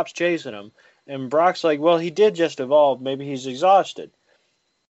Gyarados stops chasing him, and Brock's like, well, he did just evolve. Maybe he's exhausted.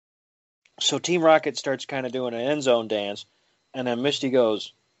 So Team Rocket starts kind of doing an end zone dance, and then Misty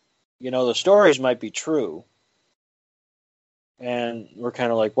goes, the stories might be true. And we're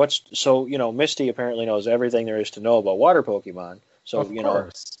kind of like, Misty apparently knows everything there is to know about water Pokemon. So,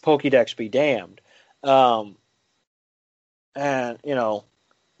 Pokédex be damned.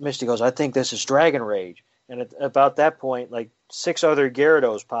 Misty goes, I think this is Dragon Rage. And at about that point, like 6 other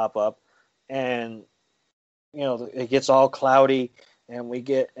Gyarados pop up, and, it gets all cloudy, and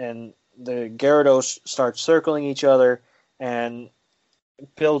the Gyarados start circling each other, and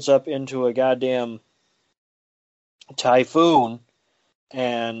builds up into a goddamn typhoon,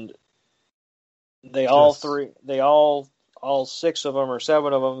 and all 6 of them or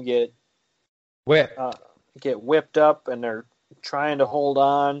 7 of them get whipped up, and they're trying to hold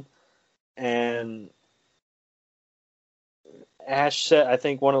on. And Ash said, I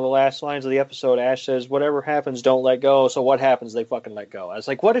think one of the last lines of the episode, Ash says, whatever happens, don't let go. So what happens? They fucking let go. I was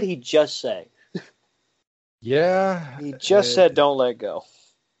like, what did he just say? Yeah. He just said, don't let go.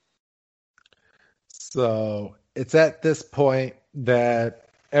 So it's at this point that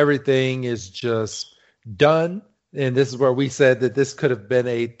everything is just done. And this is where we said that this could have been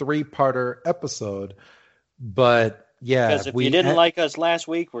a 3-parter episode. But yeah. Because if you didn't like us last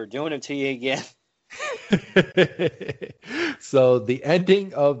week, we're doing it to you again. So the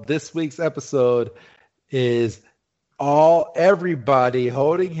ending of this week's episode is everybody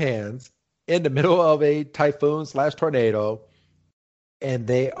holding hands in the middle of a typhoon/tornado, and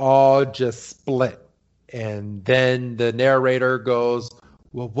they all just split. And then the narrator goes,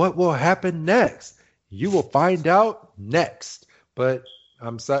 well, what will happen next? You will find out next. But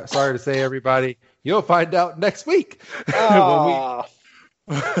I'm sorry to say, everybody, you'll find out next week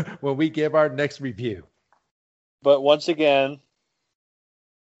when we give our next review. But once again,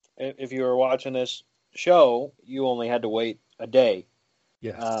 if you were watching this show, you only had to wait a day.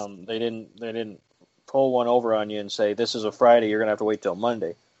 Yes. They didn't pull one over on you and say, this is a Friday, you're going to have to wait till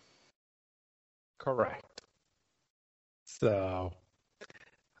Monday. Correct. So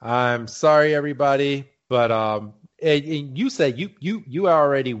I'm sorry, everybody, but and you said you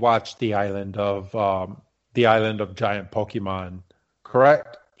already watched the island of giant Pokemon,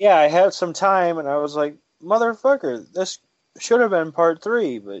 correct? Yeah, I had some time, and I was like, motherfucker, this should have been part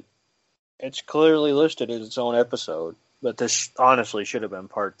 3, but it's clearly listed as its own episode. But this honestly should have been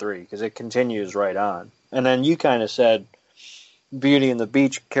part 3 because it continues right on. And then you kind of said, Beauty and the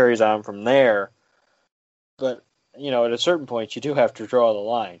Beach carries on from there. But, at a certain point, you do have to draw the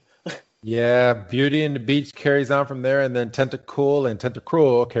line. Yeah, Beauty and the Beach carries on from there, and then Tentacool and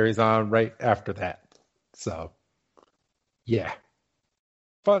Tentacruel carries on right after that. So, yeah.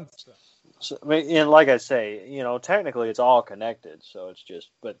 Fun stuff. So, and like I say, technically it's all connected. So it's just,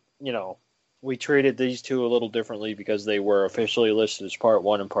 but, we treated these two a little differently because they were officially listed as Part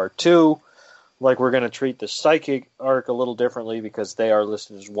 1 and Part 2. Like we're going to treat the Psychic arc a little differently because they are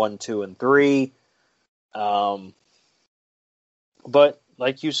listed as 1, 2, and 3. But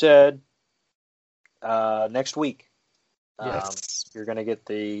like you said, next week, Yes. you're going to get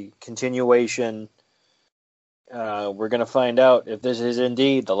the continuation. We're going to find out if this is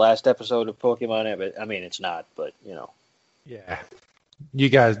indeed the last episode of Pokemon. I mean, it's not, but Yeah. You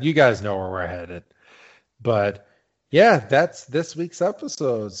guys know where we're headed. But yeah, that's this week's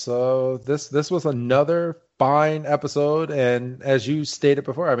episode. So this was another fine episode, and as you stated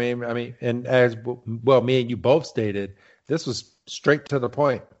before, I mean, and as well, me and you both stated, this was straight to the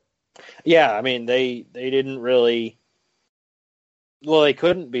point. Yeah, I mean, they didn't really. Well, they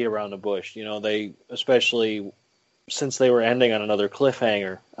couldn't beat around the bush, They, especially since they were ending on another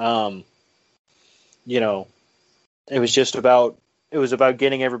cliffhanger. It was just about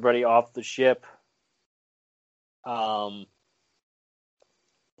getting everybody off the ship.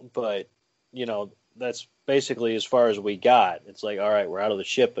 But that's basically as far as we got. It's like, all right, we're out of the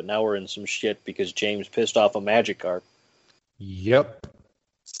ship, but now we're in some shit because James pissed off a Magikarp. Yep.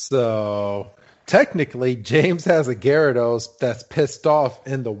 So technically, James has a Gyarados that's pissed off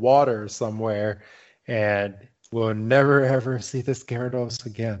in the water somewhere, and we'll never ever see this Gyarados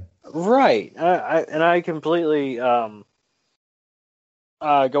again. Right. I completely going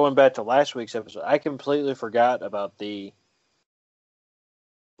back to last week's episode, I completely forgot about the.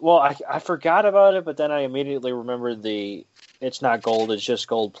 Well, I forgot about it, but then I immediately remembered it's not gold, it's just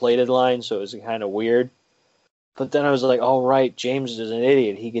gold plated line, so it was kind of weird. But then I was like, oh right, James is an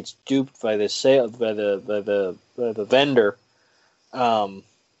idiot. He gets duped by the vendor. And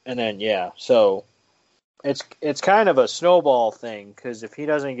then so it's kind of a snowball thing, because if he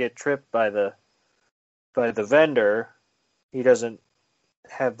doesn't get tripped by the vendor, he doesn't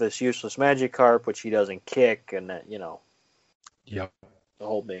have this useless Magikarp, which he doesn't kick, and that Yep. the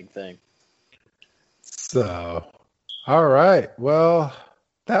whole big thing. So, all right. Well,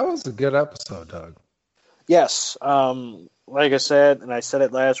 that was a good episode, Doug. Yes. Like I said, and I said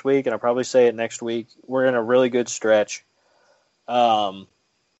it last week, and I'll probably say it next week, we're in a really good stretch. They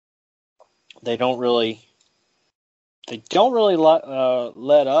don't really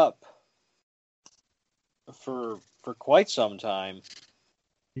let up for quite some time.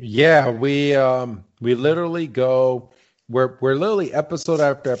 Yeah, we literally go. We're literally episode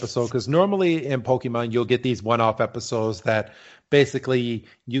after episode, because normally in Pokemon you'll get these one-off episodes that basically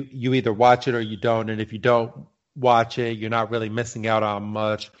you either watch it or you don't, and if you don't watch it, you're not really missing out on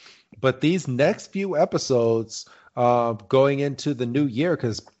much. But these next few episodes, going into the new year,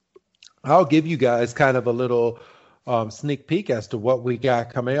 because I'll give you guys kind of a little sneak peek as to what we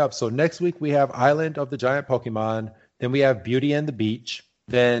got coming up. So next week we have Island of the Giant Pokemon, then we have Beauty and the Beach,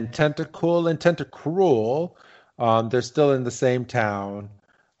 then Tentacool and Tentacruel. They're still in the same town.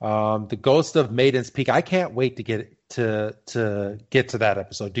 The Ghost of Maiden's Peak. I can't wait to get to that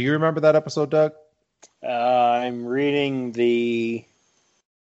episode. Do you remember that episode, Doug? I'm reading the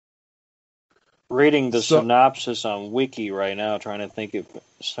synopsis on Wiki right now, trying to think if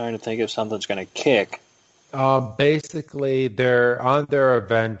something's going to kick. Basically, they're on their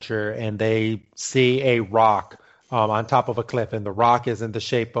adventure and they see a rock on top of a cliff, and the rock is in the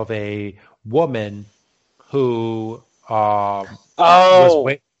shape of a woman who was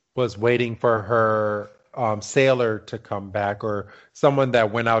waiting for her sailor to come back, or someone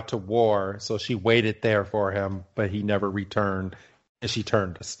that went out to war. So she waited there for him, but he never returned, and she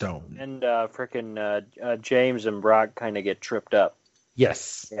turned to stone. And James and Brock kind of get tripped up.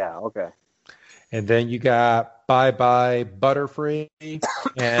 Yes. Yeah, okay. And then you got Bye Bye Butterfree,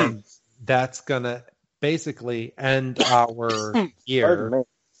 and that's going to basically end our year.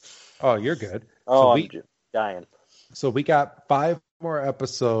 Oh, you're good. Oh, I'm dying. So we got 5 more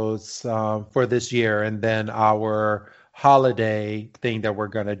episodes for this year, and then our holiday thing that we're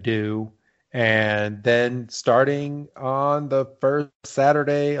going to do. And then starting on the first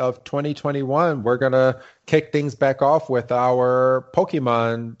Saturday of 2021, we're going to kick things back off with our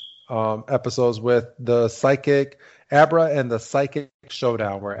Pokemon episodes with the Psychic Abra and the Psychic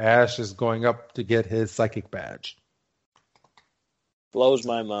Showdown, where Ash is going up to get his Psychic badge. Blows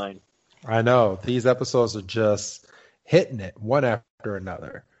my mind. I know. These episodes are just hitting it one after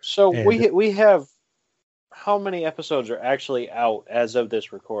another. So we have how many episodes are actually out as of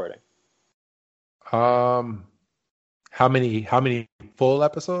this recording? How many full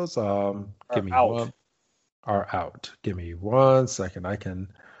episodes? Give me out. one. Are out. Give me 1 second. I can.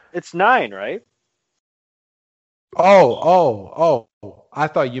 It's 9, right? Oh! I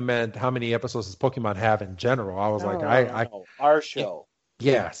thought you meant how many episodes does Pokemon have in general. I was No. Our show.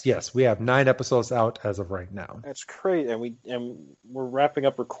 Yes. We have 9 episodes out as of right now. That's crazy, and we're wrapping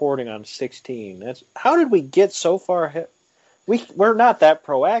up recording on 16. How did we get so far ahead? We're not that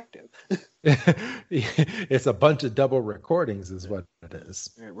proactive. It's a bunch of double recordings, is what it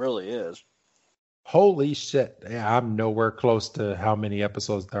is. It really is. Holy shit! Yeah, I'm nowhere close to how many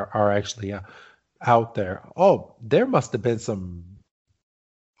episodes there are actually out there. Oh, there must have been some.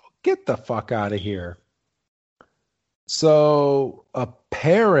 Get the fuck out of here. So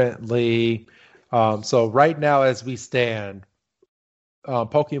apparently, so right now as we stand,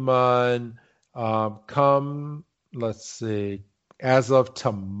 Pokemon let's see, as of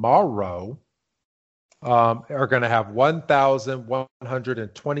tomorrow, are going to have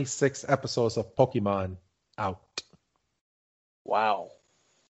 1,126 episodes of Pokemon out. Wow.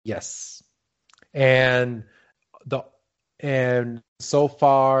 Yes. And so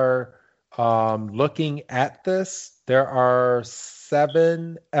far, looking at this, there are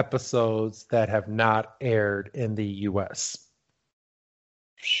 7 episodes that have not aired in the US.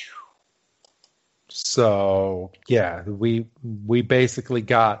 So yeah, we basically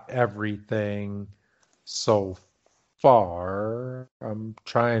got everything so far. I'm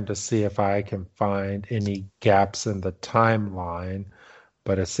trying to see if I can find any gaps in the timeline,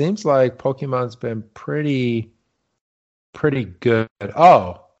 but it seems like Pokemon's been pretty good.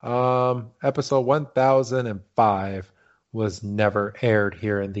 Episode 1005 was never aired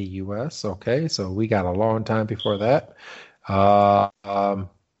here in the US. Okay, so we got a long time before that.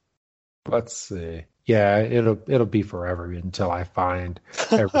 Let's see. Yeah, it'll be forever until I find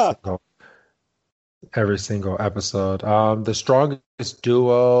every single episode. The strongest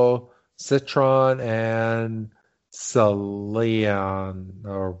duo, Citron and Ceylon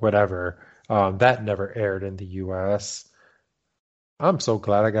or whatever, that never aired in the US. I'm so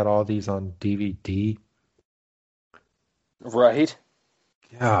glad I got all these on DVD. Right.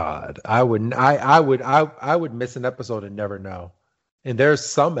 God, I would miss an episode and never know. And there's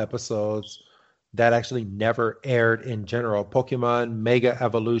some episodes that actually never aired in general. Pokemon Mega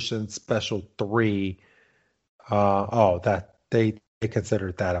Evolution Special 3. That they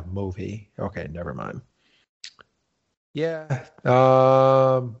considered that a movie. Okay, never mind. Yeah.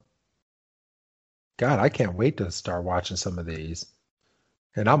 God, I can't wait to start watching some of these.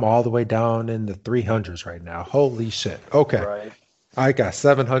 And I'm all the way down in the 300s right now. Holy shit. Okay. Right. I got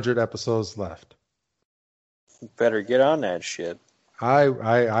 700 episodes left. Better get on that shit.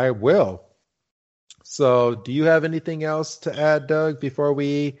 I will. So, do you have anything else to add, Doug, before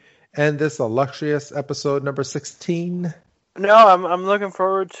we end this illustrious episode number 16? No, I'm looking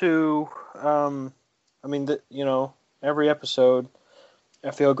forward to. Every episode,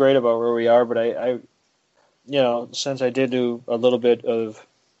 I feel great about where we are, but I since I did do a little bit of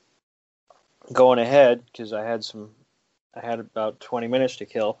going ahead because I had about 20 minutes to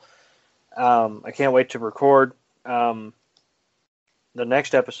kill. I can't wait to record the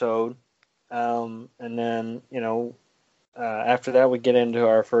next episode, and then after that we get into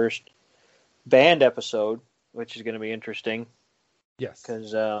our first band episode, which is going to be interesting. Yes,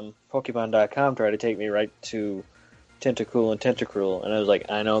 because Pokemon.com tried to take me right to Tentacool and Tentacruel, and I was like,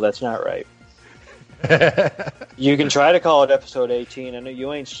 I know that's not right. You can try to call it episode 18. I know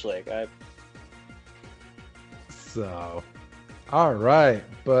you ain't slick. So, all right.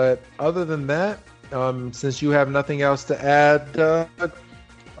 But other than that, since you have nothing else to add, Doug,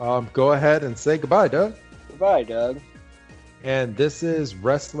 go ahead and say goodbye, Doug. Goodbye, Doug. And this is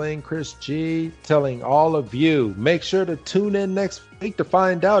Wrestling Chris G telling all of you, make sure to tune in next week to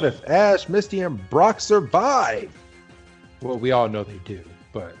find out if Ash, Misty, and Brock survive. Well, we all know they do,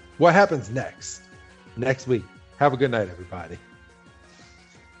 but what happens next week? Have a good night, everybody.